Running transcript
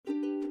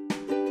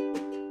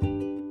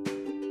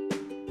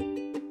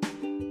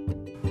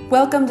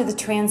Welcome to the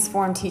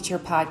Transform Teacher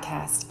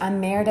Podcast. I'm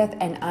Meredith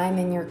and I'm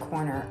in your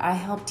corner. I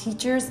help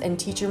teachers and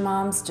teacher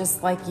moms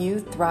just like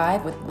you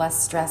thrive with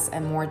less stress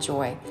and more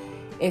joy.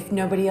 If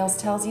nobody else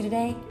tells you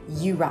today,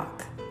 you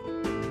rock.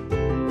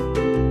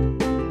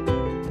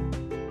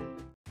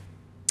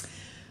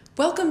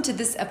 Welcome to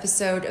this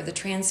episode of the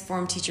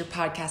Transform Teacher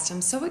Podcast.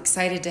 I'm so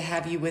excited to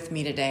have you with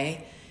me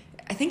today.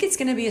 I think it's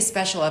going to be a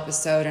special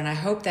episode, and I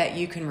hope that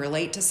you can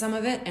relate to some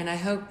of it, and I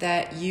hope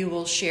that you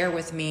will share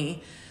with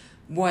me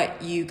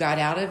what you got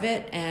out of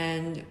it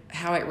and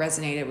how it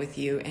resonated with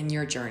you in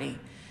your journey.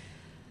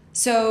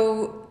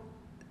 So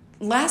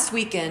last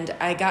weekend,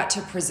 I got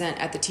to present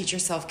at the Teacher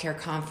Self-Care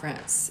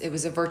Conference. It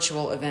was a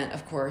virtual event,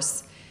 of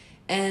course,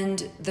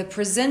 and the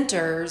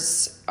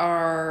presenters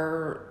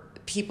are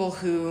people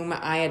whom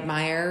I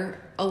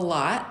admire a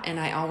lot, and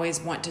I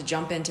always want to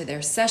jump into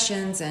their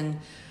sessions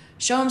and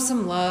show them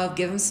some love,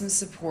 give them some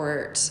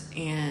support,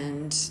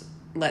 and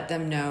let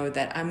them know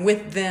that I'm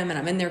with them and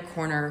I'm in their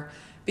corner,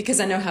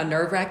 because I know how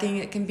nerve-wracking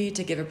it can be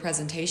to give a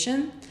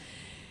presentation.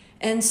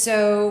 And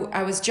so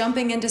I was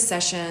jumping into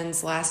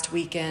sessions last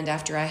weekend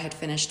after I had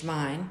finished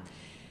mine,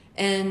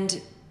 and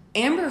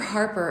Amber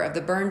Harper of the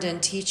Burned In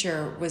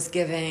Teacher was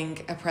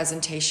giving a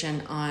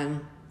presentation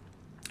on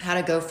how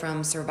to go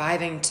from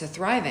surviving to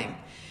thriving.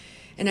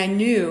 And I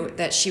knew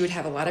that she would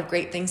have a lot of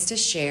great things to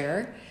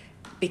share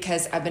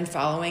because I've been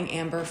following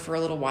Amber for a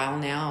little while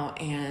now,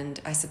 and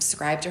I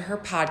subscribe to her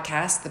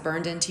podcast, the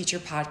Burned In Teacher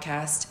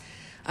Podcast.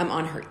 I'm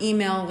on her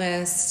email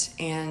list,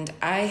 and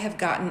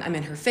I'm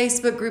in her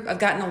Facebook group. I've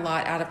gotten a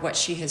lot out of what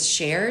she has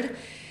shared,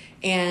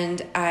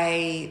 and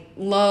I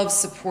love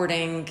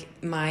supporting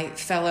my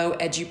fellow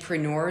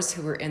edupreneurs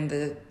who are in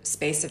the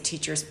space of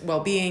teachers'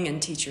 well-being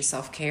and teacher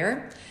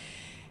self-care.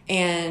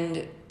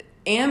 And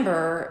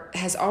Amber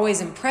has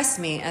always impressed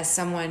me as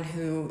someone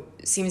who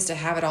seems to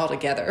have it all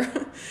together.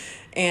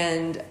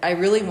 And I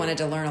really wanted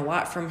to learn a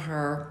lot from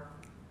her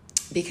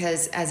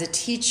because as a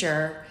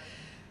teacher,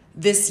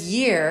 this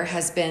year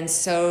has been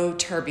so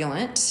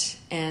turbulent,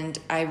 and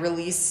I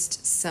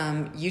released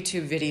some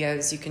YouTube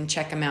videos. You can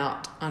check them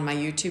out on my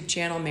YouTube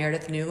channel,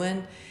 Meredith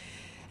Newland,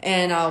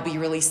 and I'll be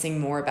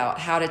releasing more about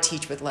how to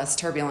teach with less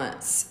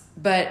turbulence.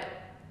 But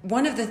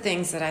one of the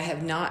things that I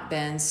have not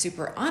been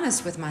super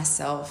honest with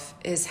myself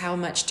is how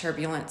much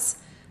turbulence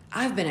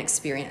I've been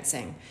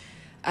experiencing.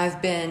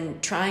 I've been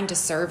trying to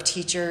serve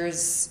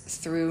teachers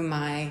through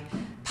my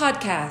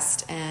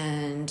podcast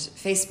and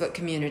Facebook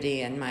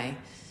community and my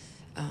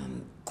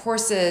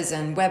courses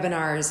and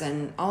webinars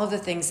and all of the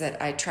things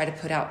that I try to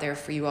put out there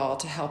for you all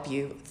to help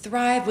you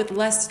thrive with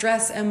less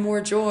stress and more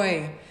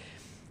joy.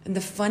 And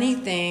the funny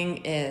thing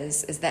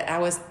is that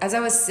as I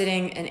was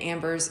sitting in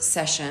Amber's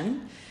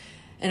session,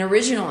 and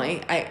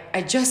originally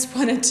I just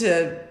wanted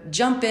to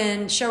jump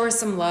in, show her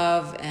some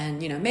love, and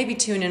maybe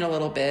tune in a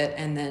little bit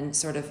and then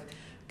sort of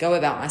go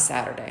about my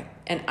Saturday.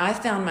 And I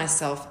found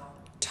myself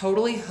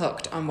totally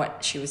hooked on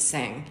what she was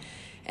saying.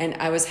 And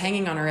I was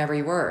hanging on her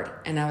every word.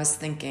 And I was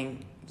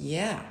thinking,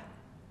 yeah.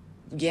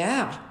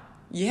 And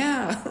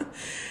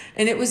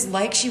it was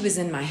like she was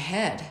in my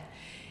head.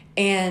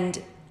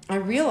 And I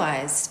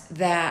realized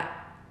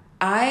that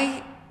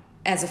I,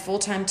 as a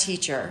full-time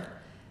teacher,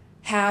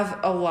 have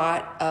a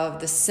lot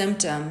of the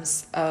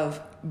symptoms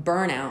of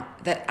burnout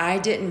that I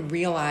didn't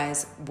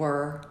realize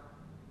were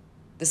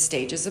the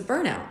stages of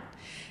burnout.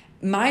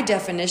 My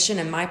definition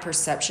and my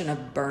perception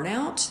of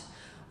burnout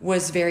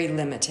was very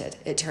limited,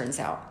 it turns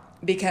out.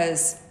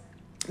 Because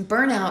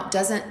burnout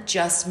doesn't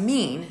just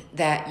mean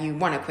that you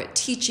want to quit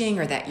teaching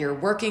or that you're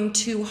working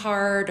too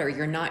hard or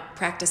you're not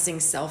practicing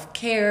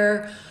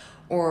self-care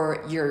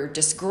or you're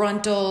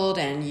disgruntled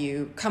and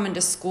you come into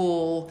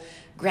school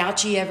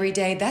grouchy every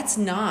day. That's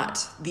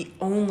not the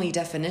only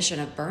definition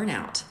of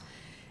burnout.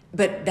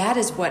 But that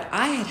is what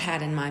I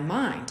had in my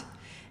mind.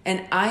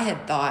 And I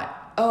had thought,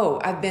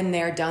 oh, I've been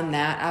there, done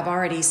that. I've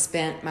already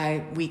spent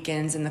my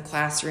weekends in the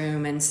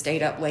classroom and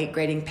stayed up late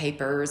grading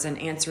papers and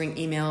answering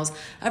emails.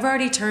 I've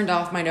already turned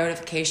off my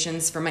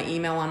notifications for my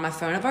email on my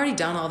phone. I've already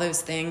done all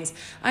those things.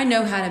 I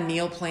know how to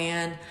meal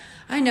plan.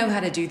 I know how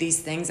to do these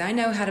things. I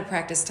know how to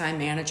practice time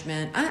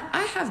management.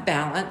 I have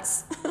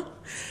balance.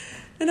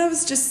 And I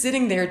was just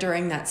sitting there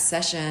during that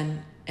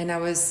session, and I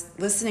was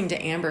listening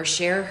to Amber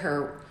share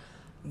her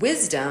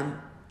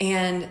wisdom.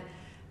 And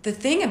the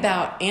thing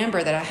about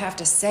Amber that I have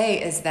to say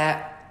is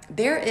that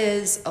there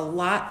is a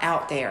lot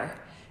out there,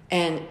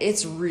 and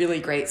it's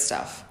really great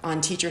stuff on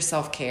teacher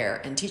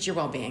self-care and teacher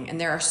well-being. And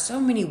there are so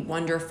many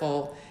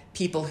wonderful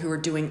people who are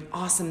doing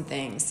awesome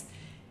things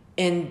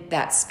in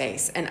that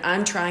space. And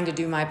I'm trying to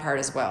do my part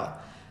as well.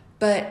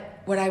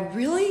 But what I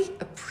really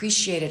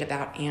appreciated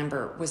about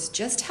Amber was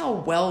just how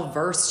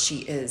well-versed she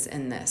is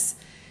in this.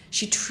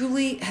 She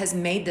truly has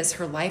made this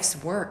her life's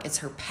work. It's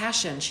her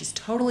passion. She's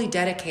totally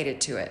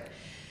dedicated to it.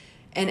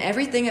 And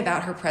everything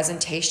about her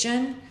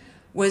presentation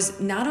was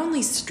not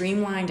only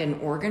streamlined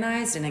and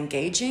organized and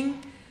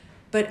engaging,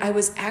 but I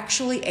was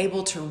actually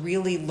able to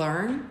really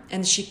learn.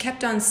 And she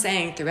kept on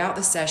saying throughout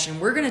the session,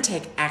 we're going to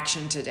take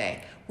action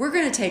today. We're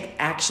going to take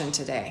action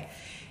today.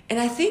 And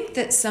I think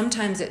that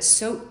sometimes it's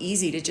so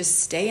easy to just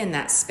stay in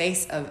that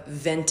space of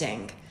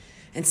venting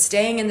and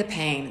staying in the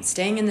pain and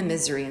staying in the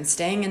misery and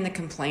staying in the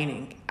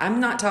complaining.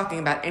 I'm not talking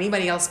about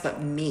anybody else but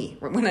me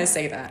when I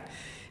say that.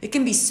 It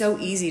can be so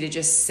easy to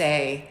just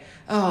say,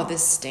 oh,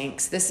 this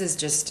stinks. This is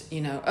just,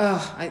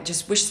 I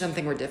just wish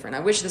something were different.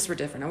 I wish this were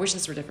different. I wish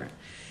this were different.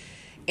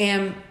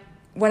 And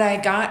what I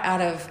got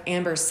out of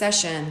Amber's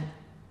session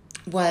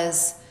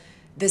was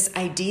this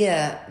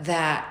idea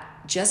that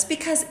just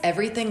because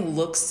everything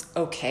looks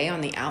okay on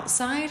the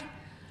outside,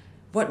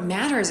 what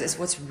matters is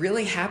what's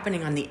really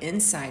happening on the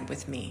inside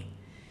with me.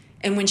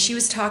 And when she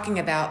was talking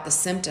about the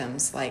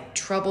symptoms like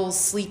trouble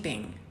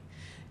sleeping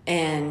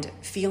and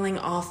feeling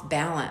off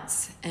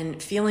balance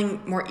and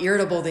feeling more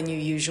irritable than you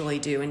usually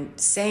do and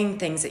saying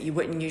things that you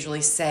wouldn't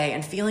usually say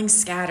and feeling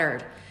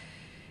scattered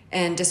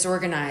and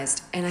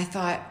disorganized, and I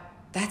thought,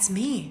 that's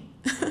me.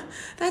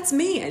 That's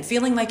me. And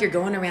feeling like you're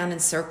going around in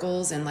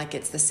circles and like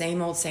it's the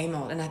same old, same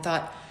old. And I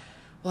thought,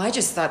 well, I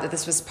just thought that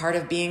this was part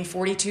of being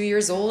 42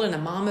 years old and a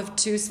mom of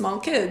 2 small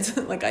kids.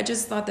 Like, I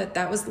just thought that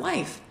that was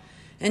life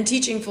and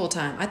teaching full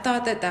time. I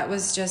thought that that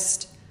was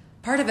just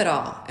part of it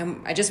all.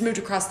 And I just moved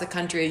across the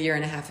country 1.5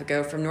 years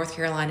ago from North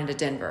Carolina to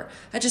Denver.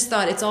 I just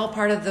thought it's all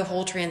part of the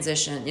whole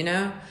transition,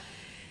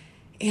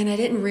 And I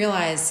didn't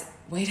realize,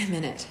 wait a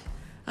minute,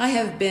 I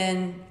have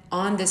been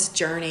on this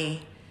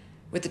journey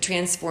with the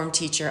Transform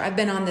Teacher. I've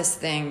been on this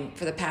thing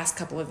for the past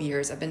couple of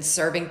years. I've been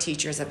serving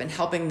teachers. I've been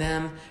helping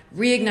them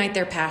reignite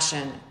their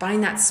passion,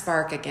 find that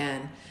spark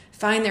again,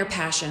 find their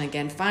passion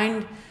again,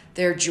 find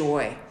their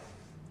joy.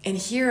 And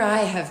here I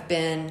have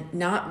been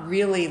not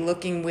really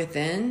looking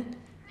within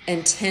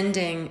and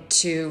tending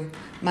to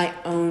my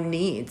own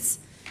needs.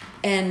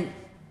 And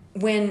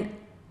when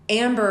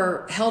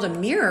Amber held a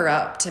mirror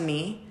up to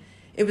me,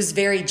 it was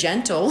very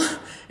gentle,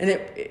 and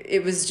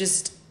it was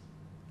just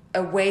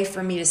a way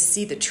for me to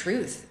see the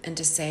truth and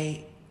to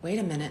say, wait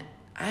a minute,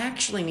 I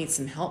actually need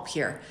some help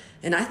here.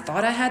 And I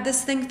thought I had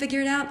this thing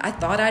figured out. I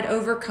thought I'd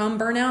overcome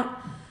burnout,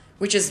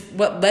 which is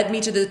what led me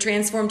to the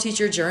Transform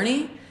Teacher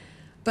journey.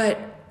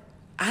 But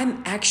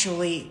I'm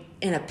actually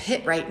in a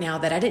pit right now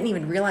that I didn't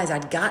even realize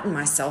I'd gotten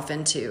myself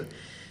into.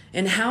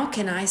 And how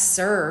can I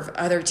serve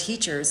other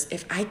teachers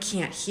if I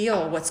can't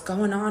heal what's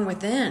going on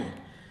within?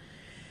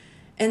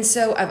 And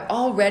so I've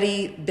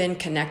already been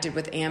connected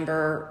with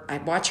Amber. I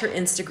watch her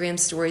Instagram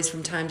stories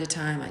from time to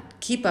time. I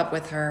keep up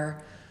with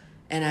her,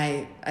 and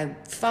I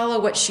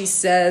follow what she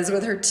says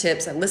with her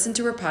tips. I listen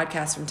to her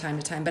podcast from time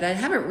to time, but I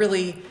haven't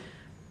really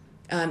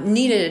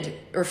needed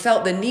or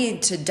felt the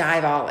need to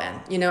dive all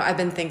in. I've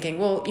been thinking,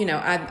 well,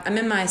 I'm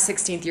in my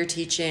 16th year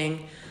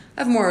teaching.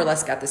 I've more or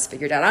less got this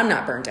figured out. I'm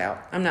not burned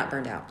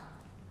out.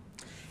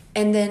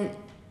 And then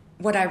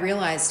what I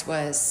realized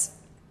was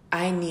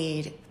I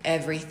need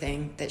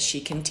everything that she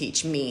can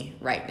teach me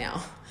right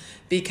now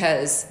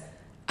because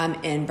I'm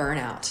in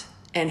burnout.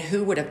 And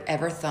who would have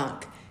ever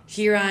thunk?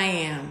 Here I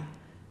am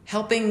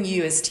helping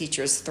you as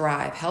teachers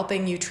thrive,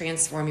 helping you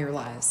transform your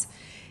lives.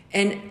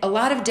 And a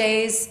lot of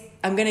days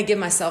I'm going to give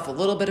myself a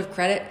little bit of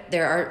credit.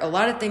 There are a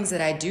lot of things that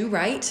I do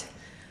right,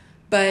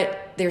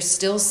 but there's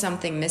still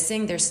something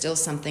missing. There's still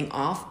something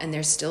off, and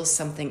there's still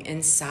something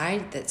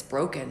inside that's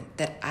broken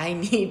that I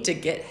need to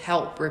get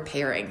help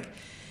repairing.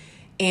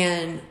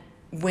 And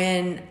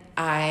when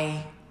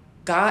I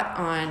got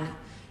on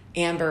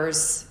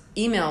Amber's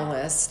email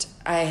list,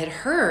 I had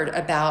heard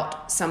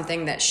about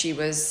something that she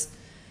was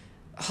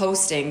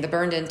hosting, the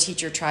Burned In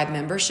Teacher Tribe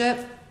membership.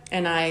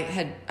 And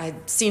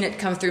I'd seen it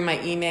come through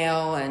my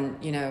email,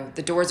 and,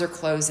 the doors are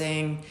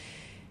closing.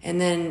 And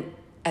then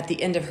at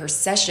the end of her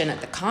session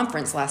at the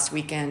conference last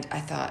weekend, I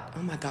thought,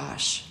 oh my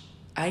gosh,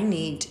 I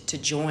need to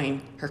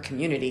join her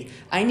community.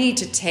 I need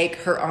to take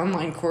her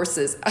online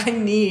courses. I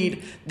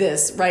need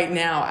this right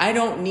now. I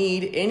don't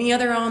need any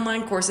other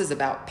online courses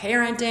about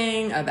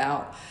parenting,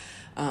 about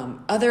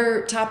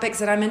other topics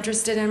that I'm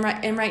interested in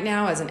right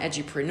now as an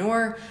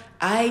edupreneur.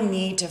 I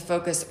need to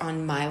focus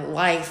on my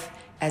life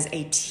as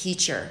a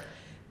teacher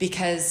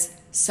because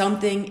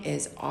something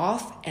is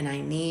off and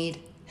I need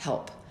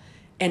help.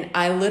 And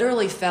I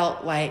literally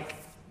felt like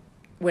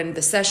when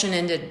the session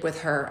ended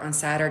with her on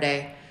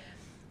Saturday,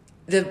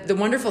 the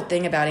wonderful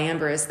thing about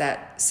Amber is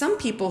that some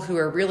people who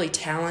are really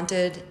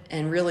talented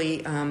and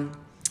really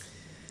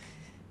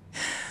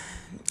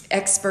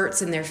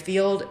experts in their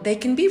field, they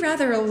can be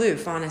rather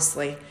aloof,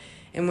 honestly.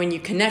 And when you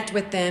connect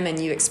with them and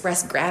you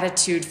express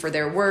gratitude for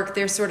their work,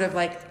 they're sort of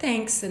like,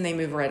 thanks, and they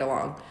move right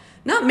along.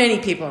 Not many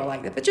people are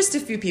like that, but just a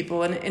few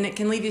people, and it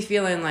can leave you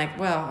feeling like,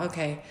 well,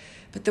 okay.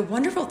 But the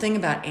wonderful thing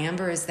about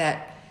Amber is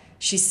that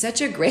she's such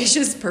a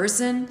gracious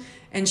person,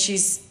 and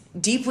she's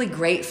deeply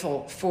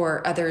grateful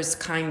for others'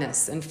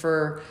 kindness and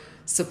for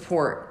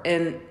support.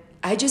 And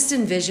I just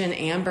envision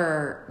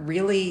Amber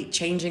really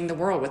changing the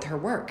world with her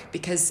work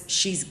because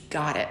she's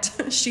got it.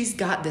 She's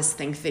got this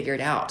thing figured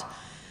out.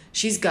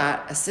 She's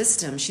got a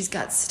system. She's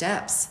got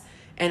steps.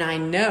 And I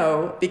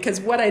know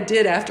because what I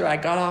did after I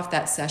got off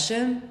that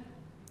session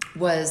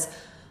was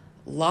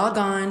log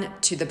on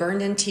to the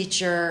Burned In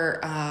Teacher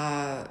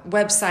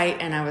website,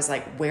 and I was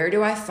like, where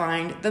do I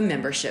find the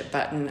membership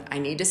button? I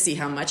need to see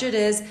how much it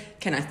is.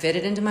 Can I fit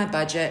it into my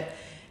budget?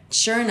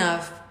 Sure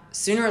enough,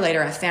 sooner or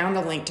later, I found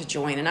the link to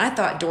join, and I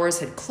thought doors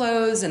had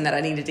closed and that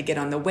I needed to get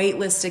on the wait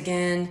list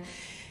again.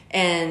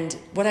 And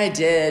what I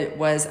did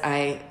was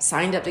I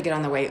signed up to get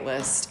on the wait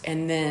list,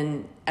 and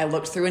then I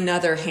looked through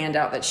another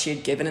handout that she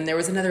had given, and there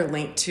was another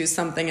link to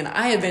something, and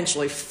I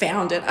eventually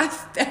found it. I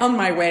found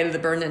my way to the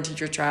Burned In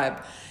Teacher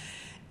Tribe,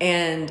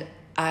 and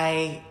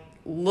I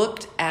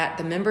looked at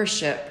the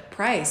membership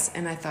price,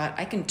 and I thought,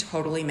 I can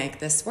totally make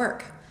this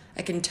work.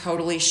 I can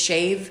totally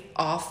shave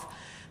off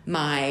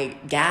my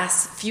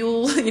gas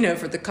fuel,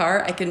 for the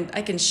car. I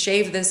can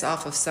shave this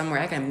off of somewhere.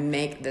 I can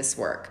make this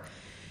work.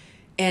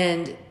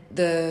 And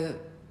the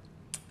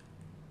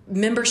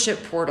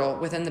membership portal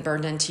within the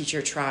Burned In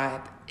Teacher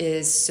Tribe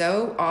is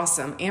so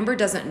awesome. Amber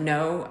doesn't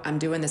know I'm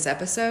doing this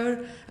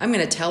episode. I'm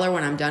going to tell her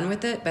when I'm done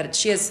with it, but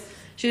she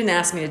didn't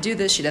ask me to do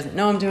this. She doesn't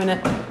know I'm doing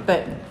it.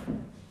 But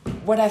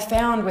what I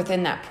found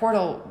within that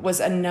portal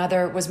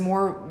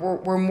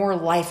were more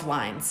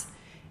lifelines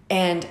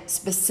and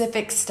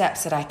specific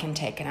steps that I can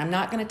take. And I'm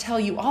not going to tell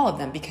you all of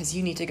them because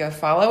you need to go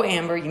follow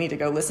Amber. You need to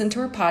go listen to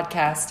her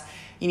podcast.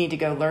 You need to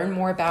go learn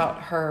more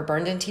about her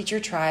Burned In Teacher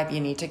Tribe. You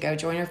need to go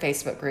join her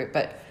Facebook group.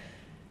 But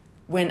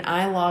when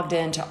I logged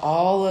into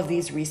all of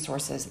these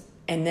resources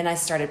and then I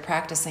started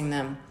practicing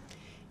them,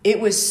 it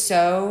was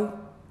so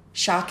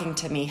shocking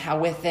to me how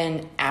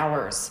within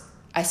hours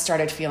I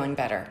started feeling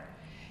better.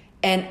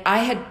 And I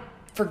had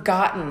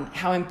forgotten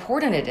how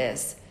important it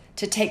is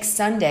to take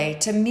Sunday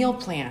to meal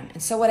plan.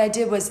 And so what I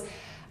did was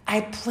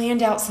I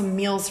planned out some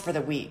meals for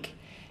the week.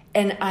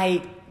 And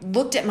I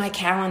looked at my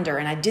calendar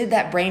and I did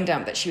that brain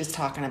dump that she was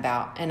talking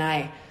about. And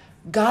I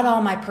got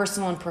all my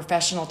personal and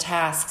professional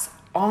tasks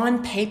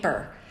on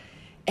paper.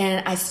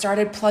 And I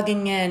started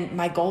plugging in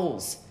my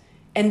goals.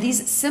 And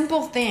these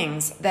simple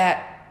things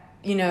that,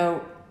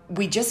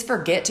 we just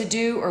forget to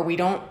do or we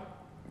don't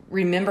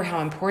remember how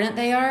important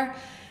they are.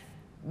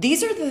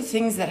 These are the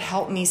things that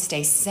help me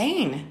stay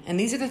sane. And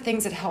these are the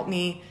things that help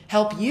me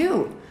help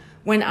you.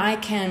 When I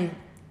can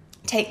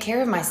take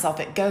care of myself,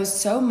 it goes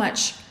so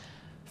much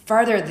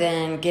farther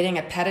than getting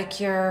a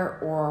pedicure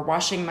or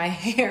washing my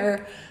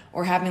hair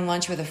or having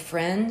lunch with a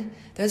friend.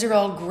 Those are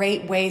all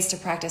great ways to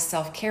practice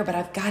self-care, but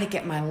I've got to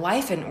get my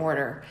life in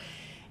order.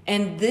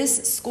 And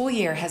this school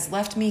year has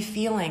left me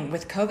feeling,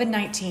 with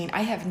COVID-19,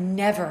 I have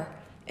never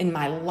in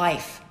my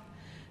life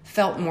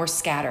felt more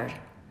scattered.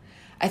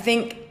 I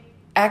think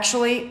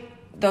actually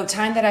the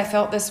time that I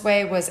felt this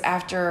way was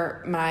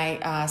after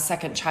my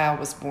second child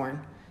was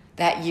born.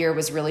 That year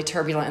was really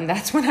turbulent, and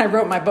that's when I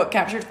wrote my book,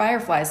 Captured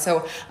Fireflies.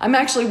 So I'm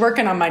actually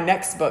working on my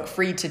next book,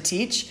 Free to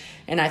Teach,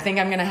 and I think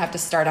I'm going to have to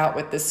start out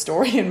with this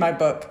story in my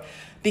book,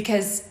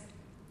 because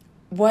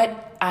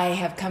what I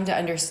have come to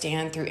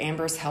understand through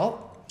Amber's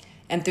help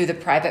and through the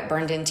private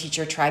Burned In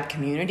Teacher Tribe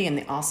community and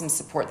the awesome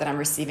support that I'm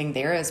receiving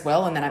there as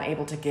well, and that I'm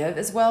able to give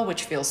as well,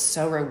 which feels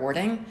so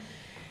rewarding,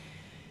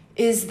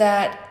 is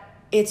that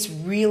it's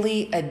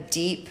really a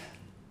deep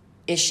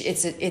issue.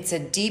 It's a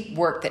deep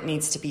work that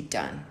needs to be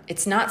done.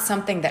 It's not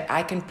something that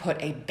I can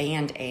put a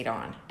Band-Aid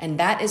on. And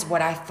that is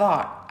what I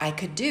thought I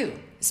could do,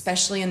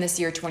 especially in this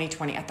year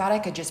 2020. I thought I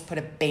could just put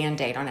a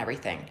Band-Aid on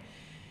everything.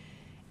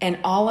 And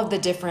all of the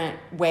different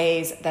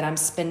ways that I'm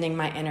spending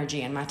my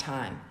energy and my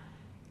time,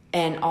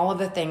 and all of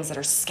the things that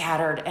are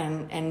scattered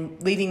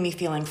and leaving me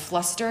feeling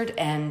flustered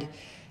and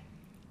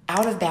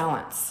out of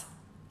balance,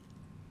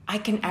 I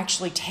can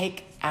actually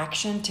take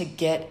action to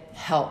get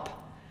help.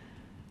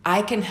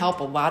 I can help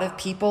a lot of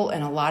people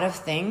and a lot of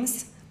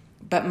things,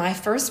 but my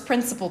first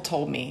principal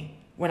told me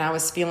when I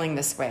was feeling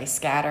this way,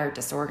 scattered,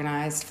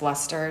 disorganized,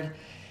 flustered,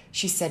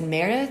 she said,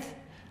 Meredith,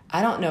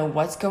 I don't know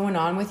what's going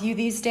on with you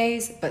these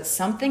days, but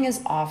something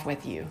is off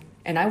with you,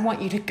 and I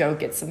want you to go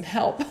get some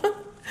help.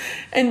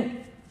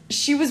 And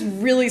she was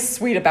really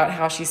sweet about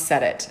how she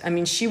said it. I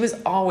mean, she was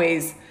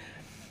always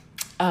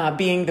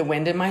being the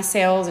wind in my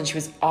sails, and she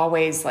was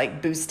always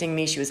like boosting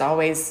me. She was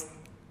always,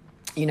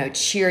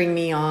 cheering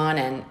me on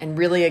and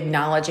really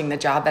acknowledging the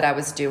job that I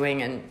was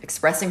doing and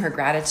expressing her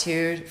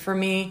gratitude for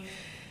me.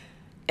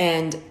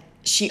 And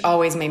she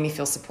always made me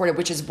feel supported,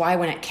 which is why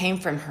when it came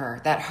from her,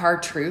 that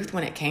hard truth,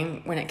 when it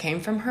came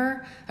from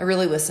her, I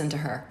really listened to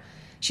her.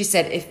 She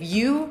said, if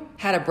you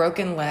had a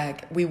broken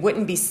leg, we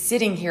wouldn't be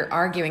sitting here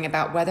arguing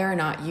about whether or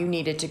not you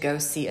needed to go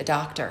see a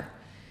doctor.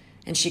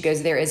 And she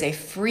goes, there is a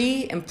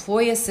free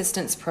employee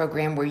assistance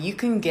program where you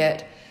can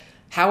get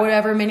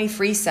however many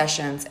free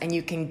sessions and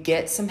you can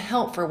get some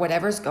help for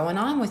whatever's going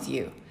on with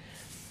you.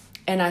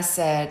 And I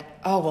said,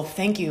 oh, well,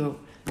 thank you.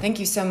 Thank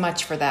you so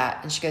much for that.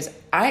 And she goes,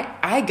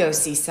 I go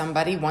see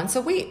somebody once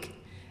a week.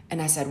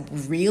 And I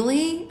said,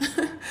 really?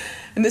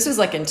 And this was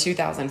like in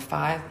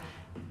 2005.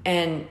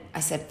 And I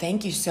said,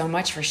 thank you so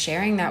much for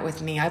sharing that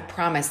with me. I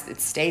promise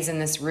it stays in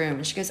this room.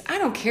 And she goes, I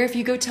don't care if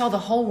you go tell the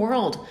whole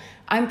world.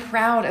 I'm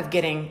proud of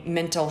getting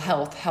mental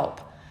health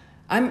help.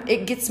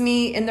 It gets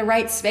me in the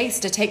right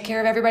space to take care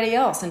of everybody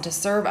else and to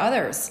serve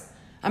others.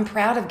 I'm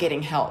proud of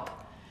getting help.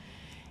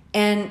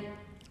 And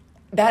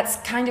that's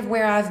kind of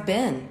where I've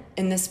been,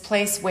 in this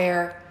place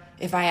where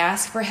if I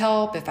ask for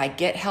help, if I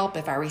get help,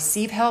 if I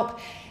receive help,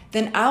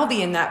 then I'll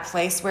be in that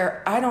place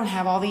where I don't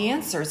have all the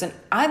answers. And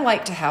I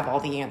like to have all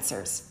the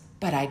answers,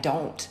 but I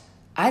don't.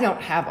 I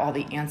don't have all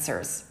the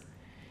answers.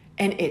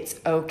 And it's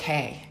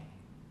okay.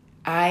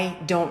 I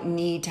don't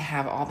need to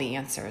have all the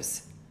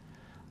answers.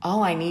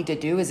 All I need to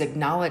do is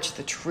acknowledge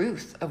the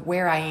truth of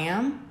where I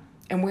am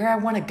and where I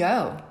want to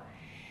go.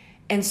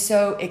 And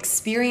so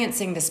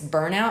experiencing this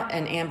burnout,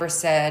 and Amber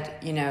said,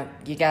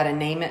 you got to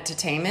name it to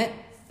tame it.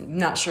 I'm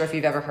not sure if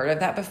you've ever heard of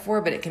that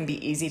before, but it can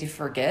be easy to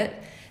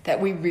forget that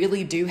we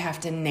really do have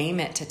to name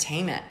it to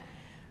tame it.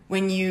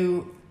 When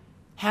you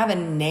have a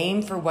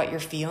name for what you're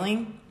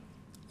feeling,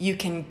 you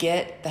can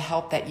get the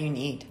help that you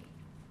need.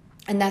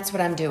 And that's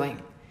what I'm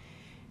doing.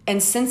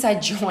 And since I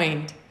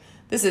joined,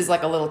 this is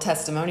like a little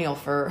testimonial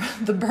for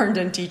the Burned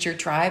In Teacher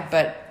Tribe,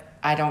 but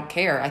I don't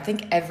care. I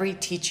think every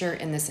teacher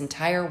in this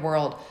entire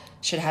world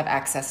should have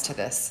access to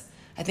this.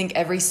 I think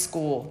every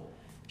school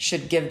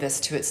should give this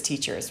to its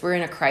teachers. We're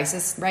in a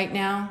crisis right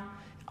now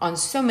on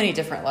so many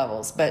different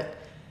levels, but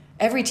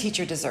every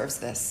teacher deserves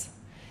this.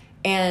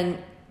 And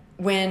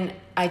when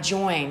I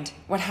joined,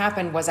 what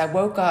happened was I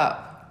woke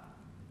up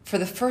for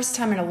the first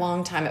time in a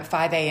long time at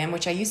 5 a.m.,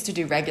 which I used to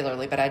do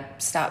regularly, but I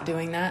stopped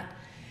doing that.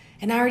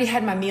 And I already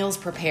had my meals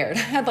prepared.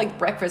 I had like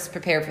breakfast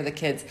prepared for the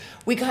kids.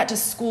 We got to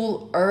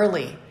school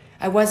early.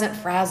 I wasn't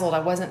frazzled. I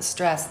wasn't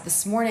stressed.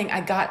 This morning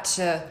I got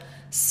to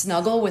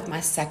snuggle with my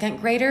second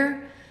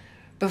grader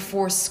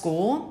before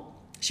school.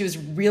 She was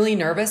really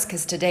nervous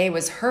because today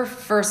was her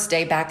first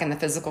day back in the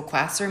physical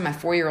classroom. My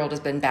 4-year-old has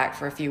been back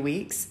for a few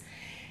weeks.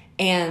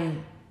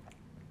 And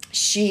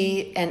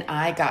she and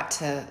I got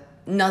to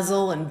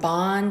nuzzle and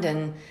bond,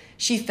 and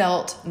she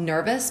felt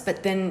nervous,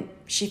 but then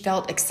she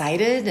felt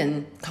excited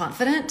and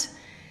confident.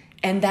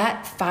 And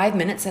that 5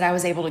 minutes that I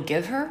was able to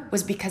give her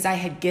was because I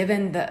had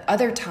given the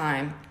other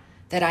time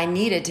that I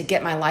needed to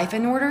get my life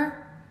in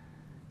order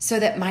so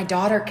that my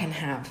daughter can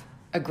have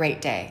a great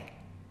day.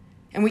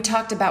 And we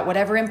talked about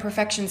whatever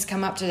imperfections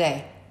come up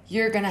today,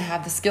 you're going to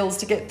have the skills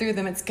to get through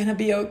them. It's going to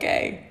be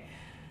okay.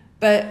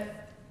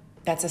 But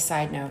that's a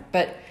side note.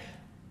 But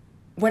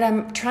what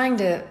I'm trying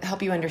to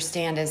help you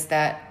understand is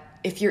that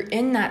if you're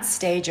in that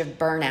stage of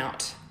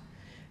burnout,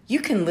 you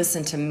can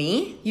listen to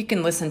me. You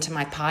can listen to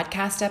my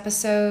podcast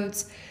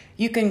episodes.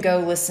 You can go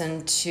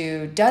listen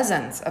to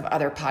dozens of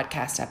other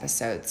podcast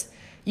episodes.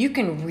 You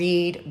can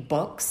read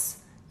books.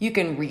 You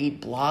can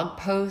read blog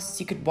posts.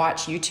 You could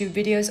watch YouTube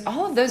videos.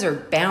 All of those are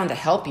bound to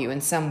help you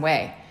in some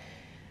way.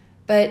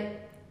 But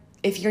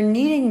if you're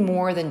needing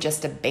more than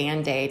just a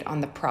Band-Aid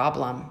on the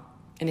problem,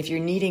 and if you're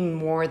needing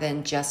more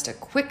than just a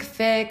quick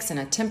fix and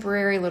a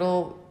temporary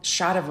little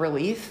shot of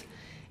relief,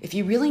 if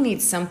you really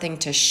need something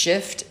to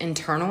shift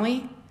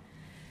internally,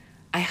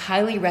 I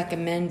highly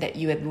recommend that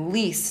you at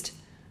least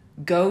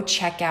go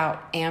check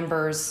out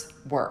Amber's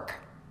work.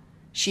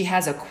 She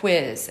has a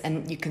quiz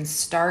and you can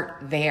start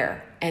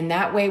there. And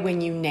that way,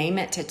 when you name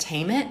it to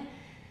tame it,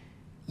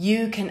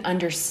 you can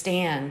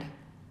understand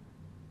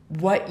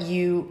what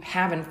you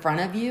have in front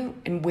of you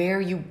and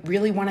where you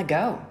really want to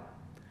go.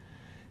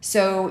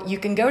 So you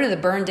can go to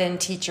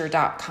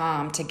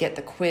theburnedinteacher.com to get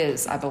the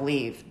quiz, I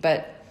believe.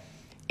 But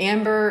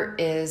Amber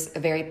is a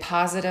very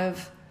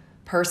positive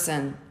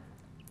person,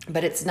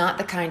 but it's not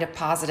the kind of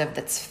positive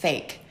that's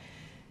fake.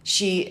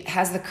 She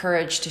has the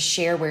courage to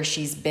share where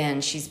she's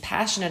been. She's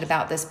passionate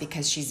about this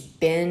because she's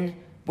been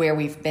where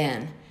we've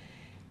been.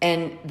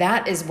 And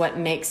that is what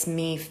makes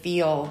me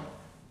feel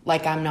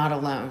like I'm not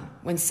alone.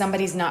 When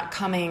somebody's not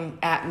coming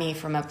at me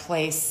from a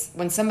place,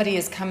 when somebody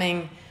is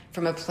coming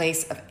from a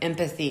place of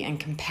empathy and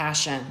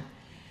compassion,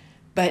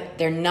 but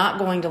they're not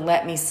going to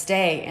let me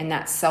stay in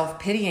that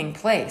self-pitying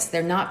place.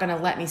 They're not going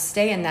to let me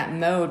stay in that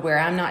mode where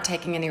I'm not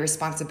taking any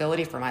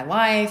responsibility for my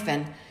life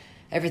and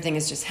everything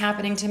is just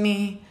happening to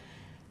me.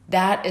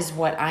 That is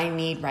what I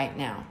need right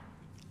now.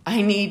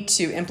 I need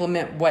to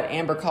implement what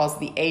Amber calls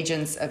the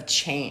agents of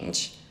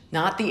change.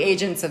 Not the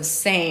agents of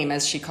same,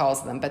 as she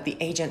calls them, but the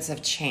agents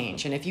of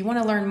change. And if you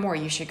want to learn more,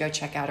 you should go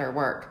check out her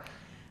work.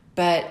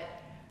 But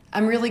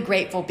I'm really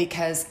grateful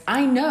because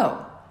I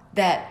know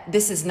that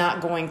this is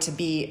not going to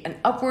be an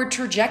upward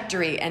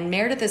trajectory and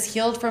Meredith is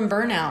healed from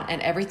burnout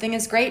and everything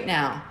is great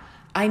now.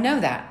 I know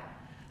that.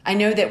 I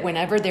know that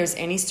whenever there's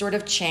any sort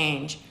of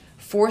change,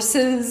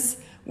 forces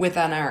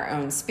within our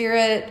own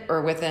spirit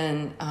or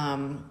within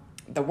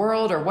the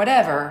world or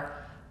whatever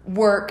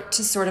work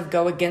to sort of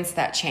go against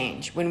that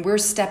change. When we're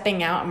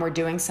stepping out and we're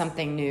doing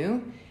something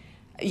new,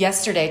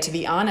 yesterday, to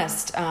be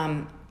honest,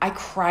 I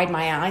cried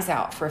my eyes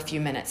out for a few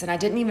minutes and I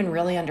didn't even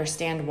really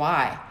understand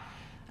why.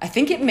 I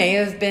think it may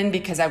have been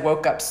because I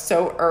woke up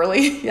so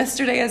early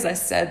yesterday, as I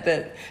said,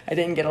 that I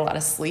didn't get a lot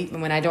of sleep.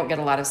 And when I don't get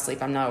a lot of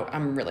sleep,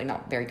 I'm really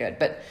not very good.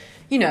 But,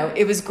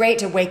 it was great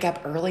to wake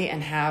up early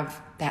and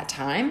have that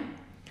time.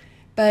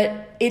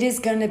 But it is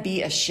going to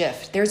be a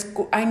shift.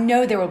 I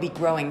know there will be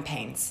growing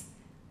pains,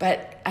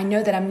 but I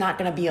know that I'm not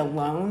going to be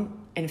alone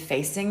in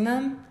facing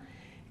them.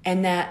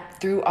 And that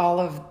through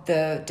all of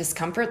the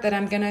discomfort that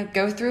I'm going to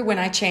go through when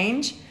I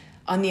change,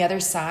 On the other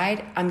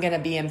side, I'm going to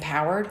be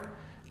empowered,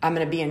 I'm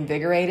going to be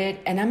invigorated,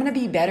 and I'm going to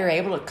be better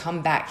able to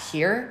come back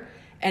here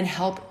and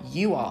help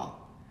you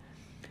all.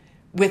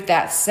 With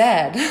that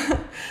said,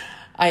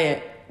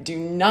 I do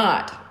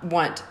not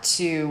want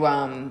to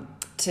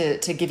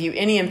give you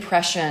any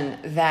impression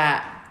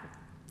that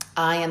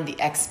I am the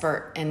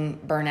expert in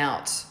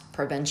burnout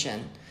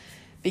prevention,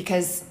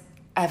 because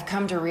I've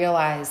come to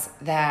realize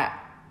that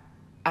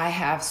I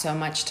have so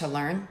much to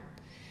learn,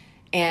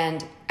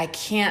 and I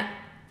can't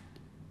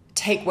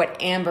take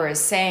what Amber is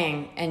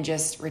saying and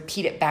just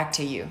repeat it back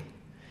to you,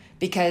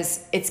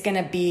 because it's going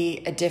to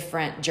be a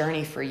different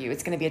journey for you.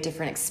 It's going to be a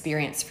different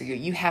experience for you.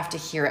 You have to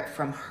hear it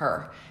from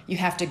her. You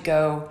have to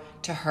go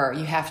to her.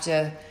 You have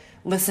to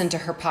listen to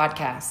her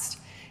podcast,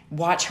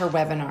 watch her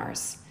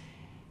webinars,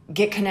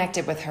 get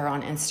connected with her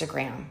on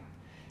Instagram,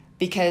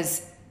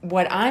 because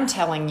what I'm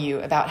telling you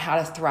about how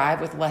to thrive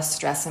with less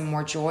stress and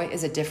more joy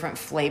is a different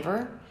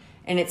flavor,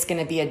 and it's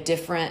going to be a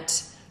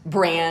different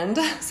brand,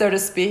 so to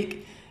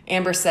speak.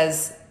 Amber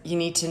says you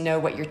need to know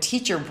what your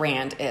teacher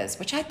brand is,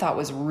 which I thought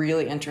was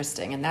really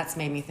interesting, and that's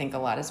made me think a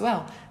lot as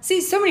well. See,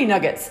 so many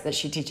nuggets that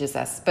she teaches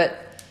us. But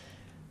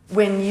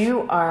when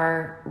you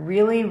are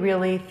really,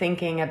 really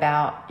thinking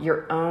about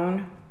your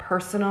own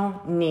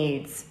personal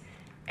needs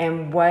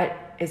and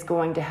what is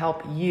going to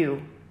help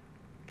you,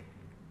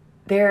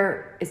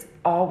 there is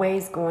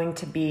always going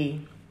to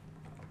be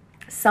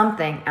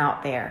something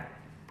out there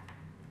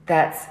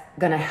that's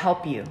going to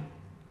help you.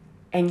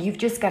 And you've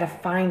just got to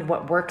find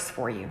what works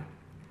for you.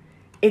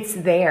 It's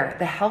there.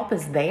 The help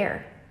is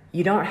there.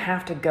 You don't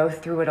have to go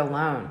through it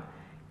alone.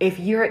 If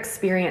you're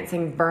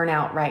experiencing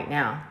burnout right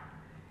now,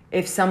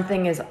 if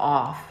something is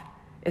off,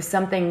 if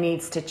something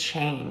needs to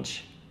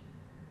change,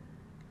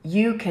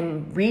 you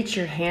can reach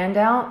your hand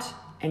out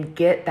and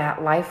get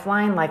that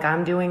lifeline like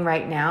I'm doing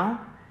right now.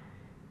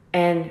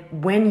 And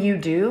when you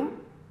do,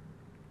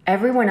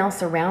 everyone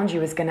else around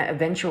you is going to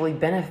eventually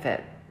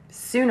benefit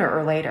sooner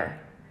or later.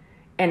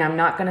 And I'm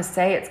not going to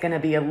say it's going to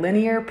be a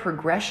linear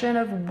progression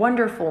of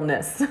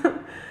wonderfulness,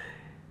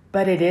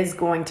 but it is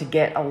going to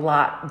get a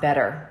lot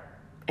better.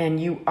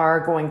 And you are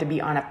going to be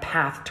on a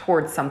path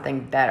towards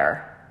something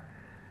better.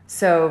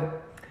 So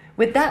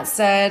with that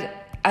said,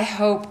 I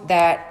hope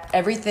that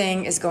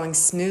everything is going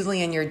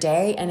smoothly in your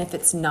day. And if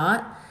it's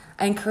not,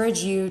 I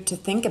encourage you to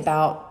think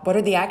about what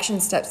are the action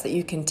steps that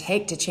you can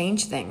take to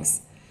change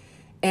things,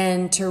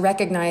 and to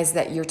recognize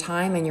that your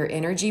time and your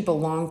energy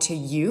belong to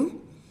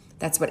you.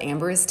 That's what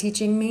Amber is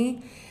teaching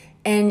me.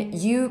 And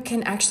you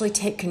can actually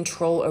take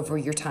control over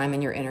your time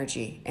and your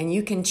energy, and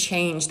you can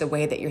change the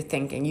way that you're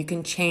thinking. You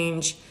can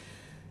change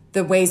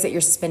the ways that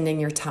you're spending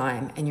your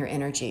time and your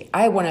energy.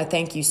 I want to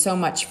thank you so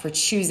much for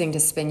choosing to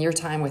spend your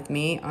time with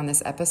me on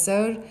this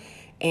episode.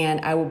 And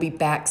I will be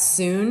back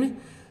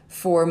soon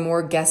for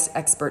more guest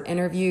expert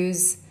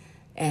interviews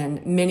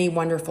and many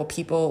wonderful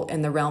people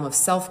in the realm of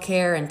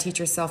self-care and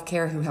teacher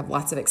self-care who have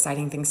lots of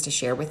exciting things to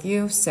share with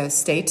you. So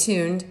stay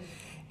tuned.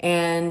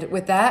 And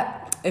with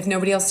that, if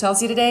nobody else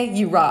tells you today,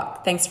 you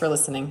rock. Thanks for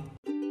listening.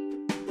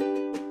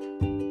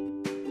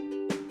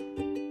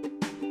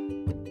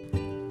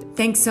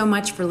 Thanks so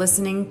much for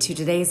listening to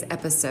today's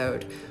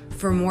episode.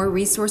 For more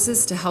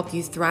resources to help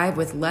you thrive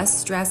with less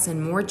stress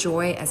and more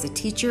joy as a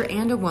teacher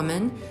and a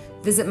woman,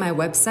 visit my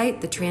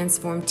website,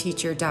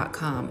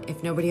 thetransformedteacher.com.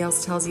 If nobody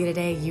else tells you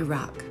today, you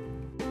rock.